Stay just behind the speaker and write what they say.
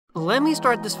let me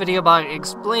start this video by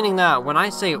explaining that when I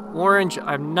say orange,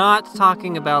 I'm not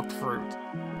talking about the fruit.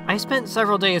 I spent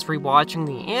several days rewatching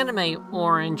the anime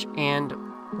Orange and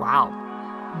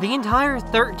wow. The entire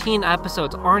 13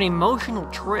 episodes are an emotional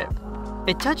trip.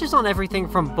 It touches on everything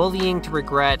from bullying to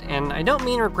regret, and I don't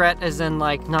mean regret as in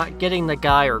like not getting the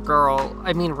guy or girl,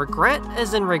 I mean regret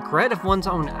as in regret of one's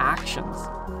own actions.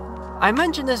 I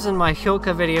mentioned this in my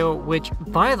Hyouka video, which,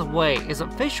 by the way, is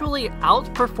officially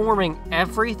outperforming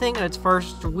everything in its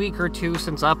first week or two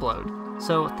since upload,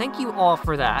 so thank you all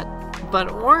for that.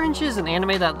 But Orange is an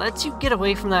anime that lets you get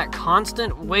away from that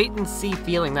constant wait-and-see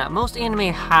feeling that most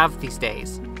anime have these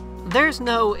days. There's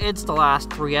no "it's the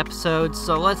last 3 episodes,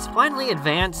 so let's finally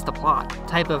advance the plot"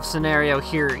 type of scenario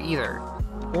here either.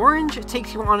 Orange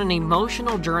takes you on an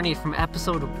emotional journey from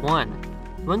episode 1.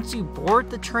 Once you board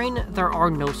the train, there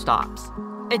are no stops.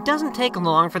 It doesn't take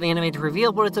long for the anime to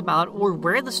reveal what it's about or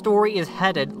where the story is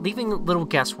headed, leaving little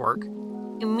guesswork.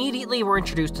 Immediately we're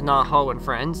introduced to Naho and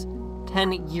friends,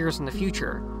 10 years in the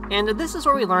future, and this is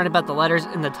where we learn about the letters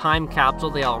in the time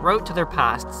capsule they all wrote to their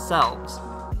past selves.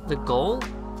 The goal?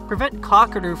 Prevent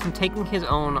Kakeru from taking his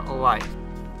own life.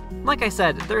 Like I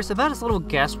said, there's about as little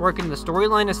guesswork in the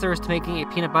storyline as there is to making a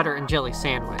peanut butter and jelly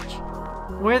sandwich.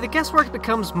 Where the guesswork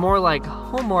becomes more like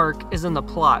homework is in the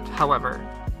plot, however.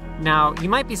 Now, you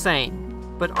might be saying,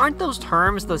 but aren't those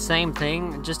terms the same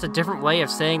thing, just a different way of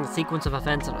saying the sequence of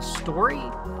events in a story?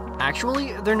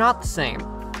 Actually, they're not the same.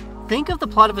 Think of the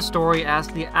plot of a story as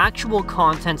the actual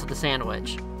contents of the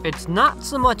sandwich. It's not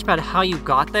so much about how you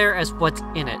got there as what's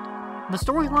in it. The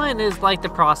storyline is like the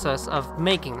process of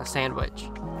making the sandwich.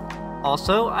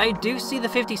 Also, I do see the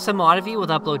 50-some odd of you with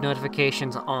upload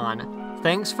notifications on.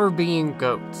 Thanks for being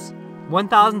goats.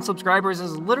 1,000 subscribers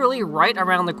is literally right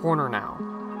around the corner now.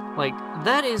 Like,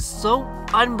 that is so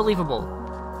unbelievable.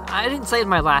 I didn't say it in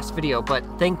my last video, but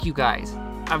thank you guys.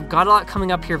 I've got a lot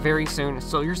coming up here very soon,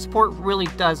 so your support really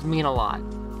does mean a lot.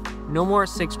 No more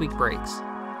 6-week breaks.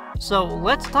 So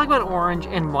let's talk about Orange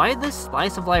and why this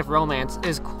slice of life romance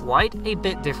is quite a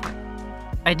bit different.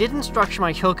 I didn't structure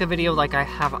my Hyouka video like I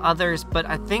have others, but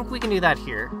I think we can do that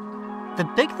here. The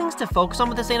big things to focus on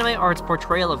with this anime are its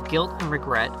portrayal of guilt and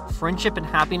regret, friendship and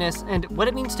happiness, and what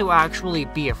it means to actually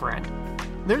be a friend.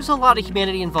 There's a lot of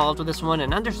humanity involved with this one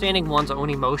and understanding one's own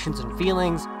emotions and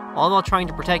feelings, all while trying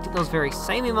to protect those very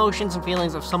same emotions and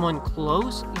feelings of someone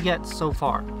close yet so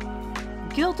far.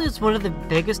 Guilt is one of the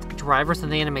biggest drivers of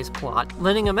the anime's plot,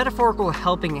 lending a metaphorical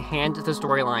helping hand to the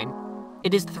storyline.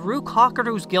 It is through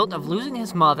Kakeru's guilt of losing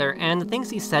his mother and the things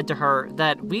he said to her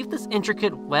that weave this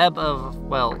intricate web of,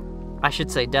 well, I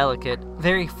should say delicate,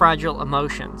 very fragile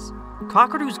emotions.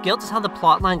 Kakeru's guilt is how the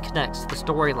plotline connects to the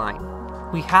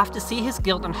storyline. We have to see his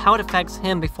guilt and how it affects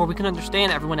him before we can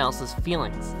understand everyone else's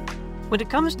feelings. When it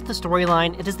comes to the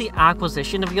storyline, it is the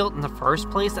acquisition of guilt in the first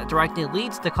place that directly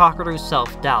leads to Kakeru's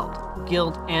self-doubt,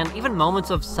 guilt, and even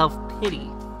moments of self-pity.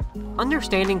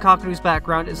 Understanding Kakeru's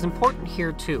background is important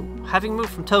here too, having moved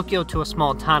from Tokyo to a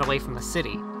small town away from the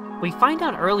city. We find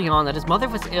out early on that his mother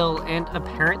was ill and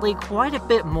apparently quite a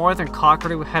bit more than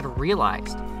Kakeru had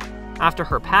realized. After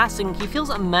her passing, he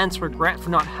feels immense regret for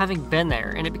not having been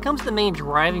there, and it becomes the main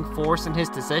driving force in his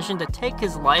decision to take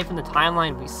his life in the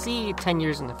timeline we see 10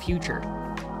 years in the future.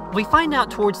 We find out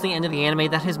towards the end of the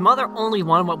anime that his mother only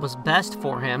wanted what was best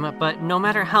for him, but no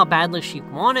matter how badly she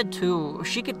wanted to,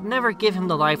 she could never give him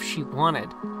the life she wanted.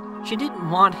 She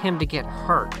didn't want him to get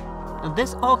hurt.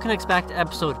 This all connects back to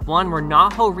episode 1 where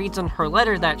Naho reads in her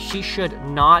letter that she should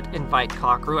not invite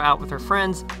Kakeru out with her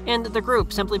friends and the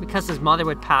group simply because his mother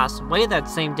would pass away that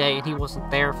same day and he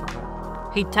wasn't there for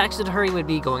her. He texted her he would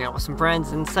be going out with some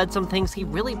friends and said some things he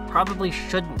really probably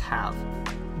shouldn't have.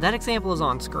 That example is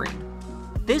on screen.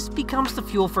 This becomes the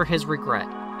fuel for his regret.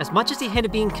 As much as he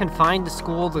hated being confined to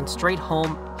school and straight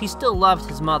home, he still loved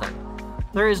his mother.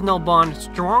 There is no bond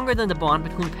stronger than the bond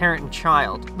between parent and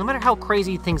child, no matter how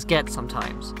crazy things get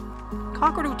sometimes.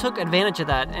 Kakeru took advantage of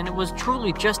that, and it was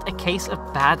truly just a case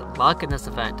of bad luck in this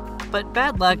event. But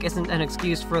bad luck isn't an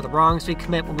excuse for the wrongs we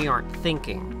commit when we aren't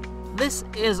thinking. This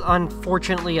is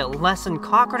unfortunately a lesson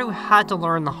Kakeru had to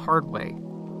learn the hard way.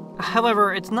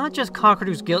 However, it's not just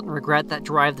Kakeru's guilt and regret that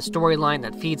drive the storyline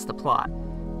that feeds the plot.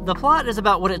 The plot is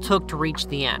about what it took to reach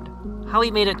the end, how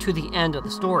he made it to the end of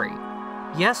the story.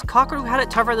 Yes, Kakeru had it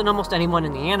tougher than almost anyone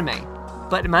in the anime,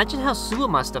 but imagine how Suwa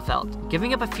must have felt,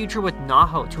 giving up a future with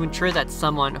Naho to ensure that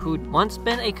someone who'd once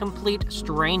been a complete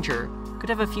stranger could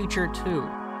have a future too.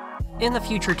 In the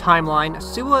future timeline,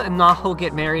 Suwa and Naho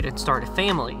get married and start a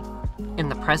family. In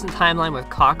the present timeline with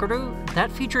Kakeru,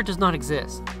 that future does not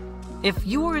exist. If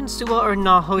you were in Suwa or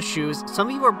Naho's shoes, some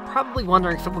of you are probably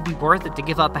wondering if it would be worth it to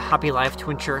give up a happy life to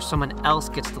ensure someone else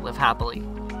gets to live happily.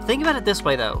 Think about it this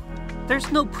way though,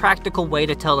 there's no practical way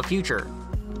to tell the future.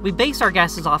 We base our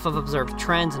guesses off of observed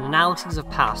trends and analyses of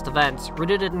past events,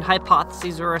 rooted in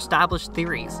hypotheses or established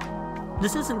theories.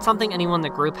 This isn't something anyone in the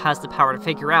group has the power to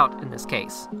figure out in this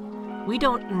case. We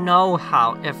don't know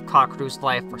how, if Kakeru's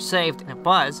life were saved, and it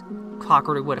was,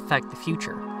 Kakeru would affect the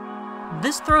future.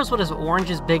 This throws what is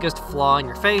Orange's biggest flaw in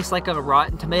your face like a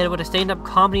rotten tomato at a stand-up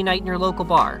comedy night in your local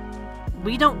bar.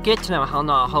 We don't get to know how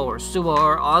Naho or Suwa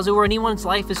or Azu or anyone's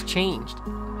life is changed,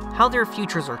 how their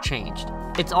futures are changed.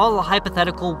 It's all a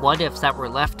hypothetical what-ifs that we're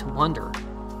left to wonder.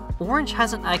 Orange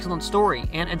has an excellent story,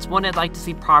 and it's one I'd like to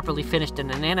see properly finished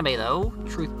in an anime though.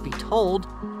 Truth be told,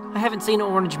 I haven't seen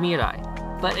Orange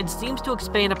Mirai, but it seems to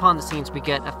expand upon the scenes we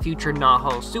get of future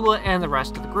Naho, Suwa, and the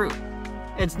rest of the group.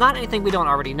 It's not anything we don't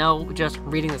already know, just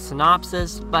reading the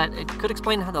synopsis, but it could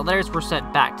explain how the letters were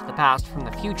sent back to the past from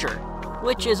the future,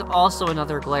 which is also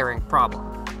another glaring problem.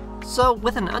 So,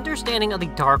 with an understanding of the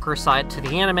darker side to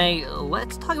the anime,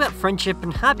 let's talk about friendship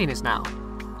and happiness now.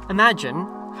 Imagine,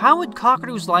 how would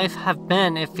Kakeru's life have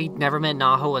been if he'd never met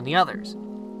Naho and the others?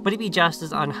 Would he be just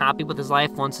as unhappy with his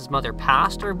life once his mother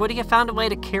passed, or would he have found a way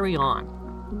to carry on?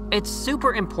 It's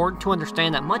super important to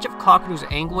understand that much of Kakeru's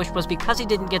anguish was because he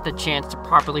didn't get the chance to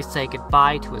properly say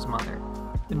goodbye to his mother.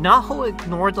 Naho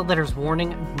ignored the letter's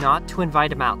warning not to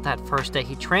invite him out that first day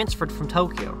he transferred from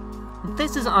Tokyo.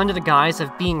 This is under the guise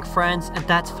of being friends, and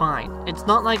that's fine. It's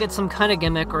not like it's some kind of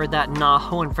gimmick or that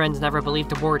Naho and friends never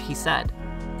believed a word he said.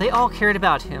 They all cared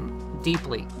about him,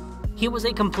 deeply. He was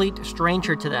a complete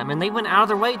stranger to them, and they went out of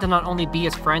their way to not only be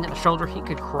his friend and a shoulder he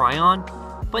could cry on,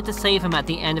 but to save him at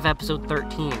the end of episode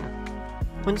 13.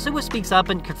 When Suwa speaks up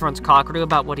and confronts Kakeru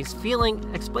about what he's feeling,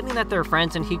 explaining that they're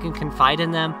friends and he can confide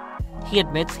in them, he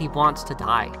admits he wants to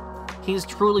die. He is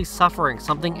truly suffering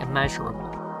something immeasurable.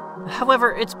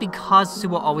 However, it's because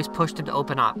Suwa always pushed him to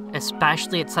open up,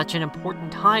 especially at such an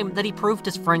important time, that he proved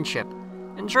his friendship,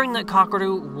 ensuring that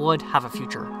Kakeru would have a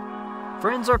future.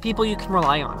 Friends are people you can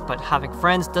rely on, but having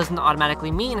friends doesn't automatically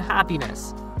mean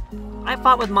happiness. I've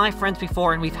fought with my friends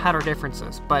before and we've had our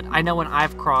differences, but I know when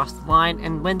I've crossed the line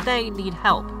and when they need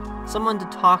help, someone to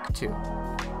talk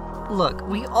to. Look,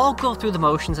 we all go through the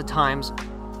motions at times.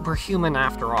 We're human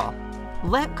after all.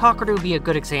 Let Kakeru be a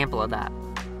good example of that.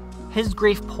 His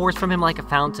grief pours from him like a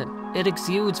fountain. It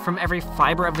exudes from every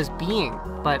fiber of his being,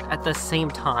 but at the same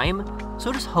time,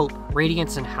 so does hope,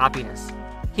 radiance, and happiness.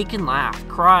 He can laugh,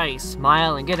 cry,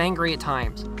 smile, and get angry at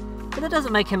times, but that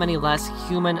doesn't make him any less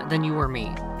human than you or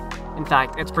me. In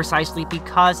fact, it's precisely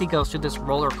because he goes through this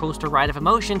roller coaster ride of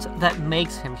emotions that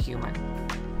makes him human.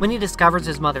 When he discovers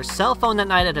his mother's cell phone that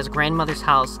night at his grandmother's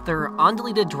house, there are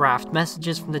undeleted draft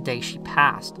messages from the day she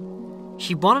passed.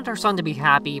 She wanted her son to be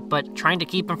happy, but trying to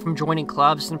keep him from joining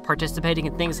clubs and participating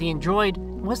in things he enjoyed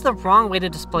was the wrong way to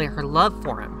display her love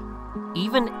for him,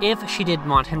 even if she did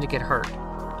want him to get hurt.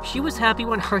 She was happy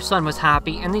when her son was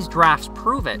happy, and these drafts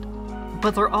prove it.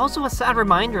 But they're also a sad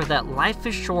reminder that life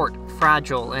is short,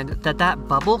 fragile, and that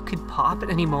bubble could pop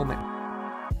at any moment.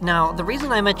 Now, the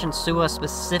reason I mentioned Suwa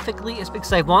specifically is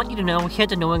because I want you to know he had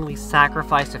to knowingly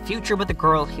sacrifice a future with the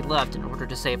girl he loved in order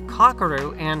to save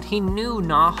Kakeru, and he knew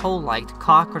Naho liked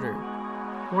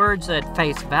Kakeru. Words at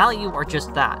face value are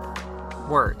just that.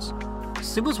 Words.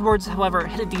 Suwa's words, however,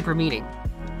 hit a deeper meaning.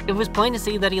 It was plain to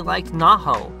see that he liked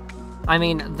Naho. I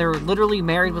mean, they're literally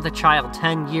married with a child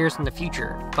 10 years in the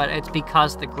future, but it's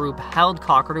because the group held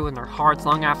Kakeru in their hearts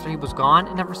long after he was gone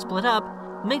and never split up,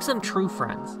 makes them true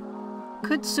friends.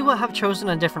 Could Suwa have chosen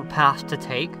a different path to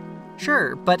take?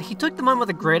 Sure, but he took the one with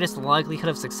the greatest likelihood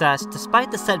of success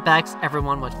despite the setbacks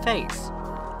everyone would face.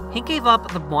 He gave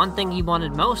up the one thing he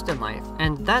wanted most in life,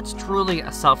 and that's truly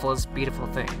a selfless, beautiful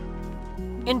thing.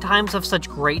 In times of such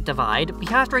great divide, we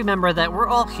have to remember that we're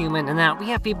all human and that we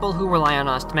have people who rely on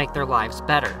us to make their lives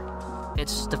better.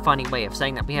 It's just a funny way of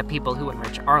saying that we have people who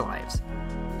enrich our lives.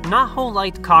 Naho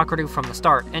liked Kakeru from the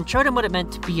start and showed him what it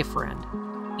meant to be a friend.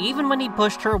 Even when he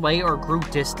pushed her away or grew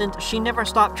distant, she never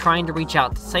stopped trying to reach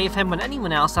out to save him when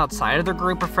anyone else outside of their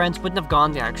group of friends wouldn't have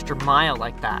gone the extra mile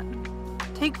like that.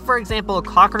 Take, for example,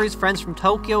 Kakeru's friends from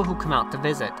Tokyo who come out to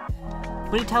visit.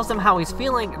 When he tells them how he's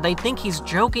feeling, they think he's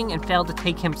joking and fail to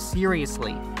take him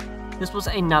seriously. This was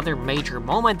another major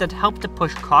moment that helped to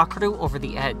push Kakeru over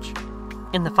the edge.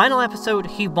 In the final episode,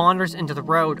 he wanders into the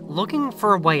road looking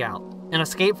for a way out, an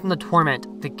escape from the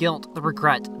torment, the guilt, the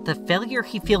regret, the failure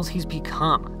he feels he's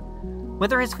become.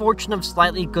 Whether his fortune of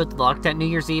slightly good luck at New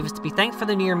Year's Eve is to be thanked for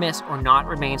the near miss or not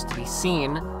remains to be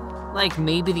seen. Like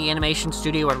maybe the animation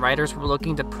studio and writers were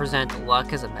looking to present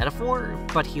luck as a metaphor,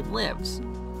 but he lives.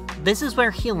 This is where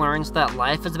he learns that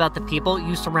life is about the people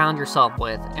you surround yourself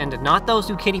with, and not those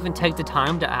who can't even take the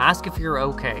time to ask if you're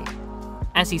okay.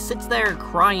 As he sits there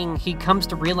crying, he comes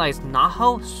to realize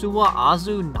Naho, Suwa,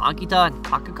 Azu, Nagita, and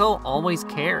Takako always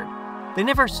cared. They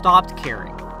never stopped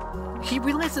caring. He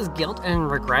realizes guilt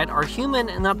and regret are human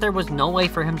and that there was no way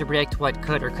for him to predict what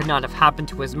could or could not have happened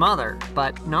to his mother,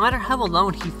 but no matter how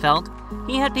alone he felt,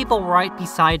 he had people right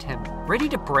beside him, ready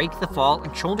to break the fall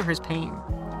and shoulder his pain.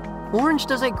 Orange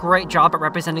does a great job at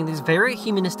representing these very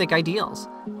humanistic ideals.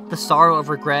 The sorrow of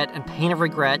regret and pain of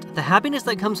regret, the happiness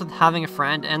that comes with having a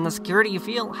friend, and the security you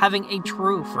feel having a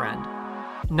true friend.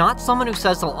 Not someone who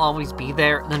says they'll always be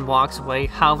there, then walks away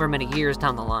however many years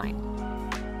down the line.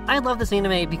 I love this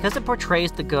anime because it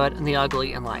portrays the good and the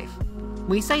ugly in life.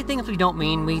 We say things we don't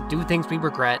mean, we do things we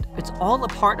regret, it's all a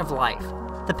part of life.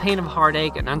 The pain of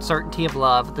heartache and uncertainty of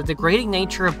love, the degrading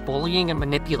nature of bullying and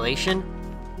manipulation.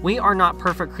 We are not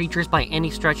perfect creatures by any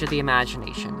stretch of the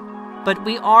imagination, but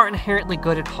we are inherently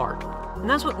good at heart, and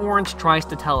that's what Orange tries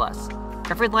to tell us.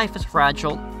 Every life is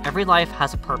fragile, every life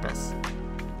has a purpose.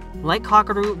 Like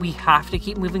Kakeru, we have to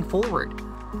keep moving forward.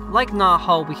 Like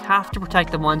Naho, we have to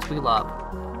protect the ones we love.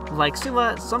 Like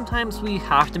Suwa, sometimes we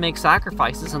have to make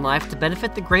sacrifices in life to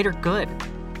benefit the greater good.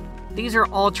 These are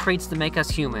all traits that make us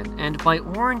human, and why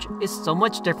Orange is so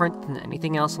much different than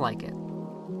anything else like it.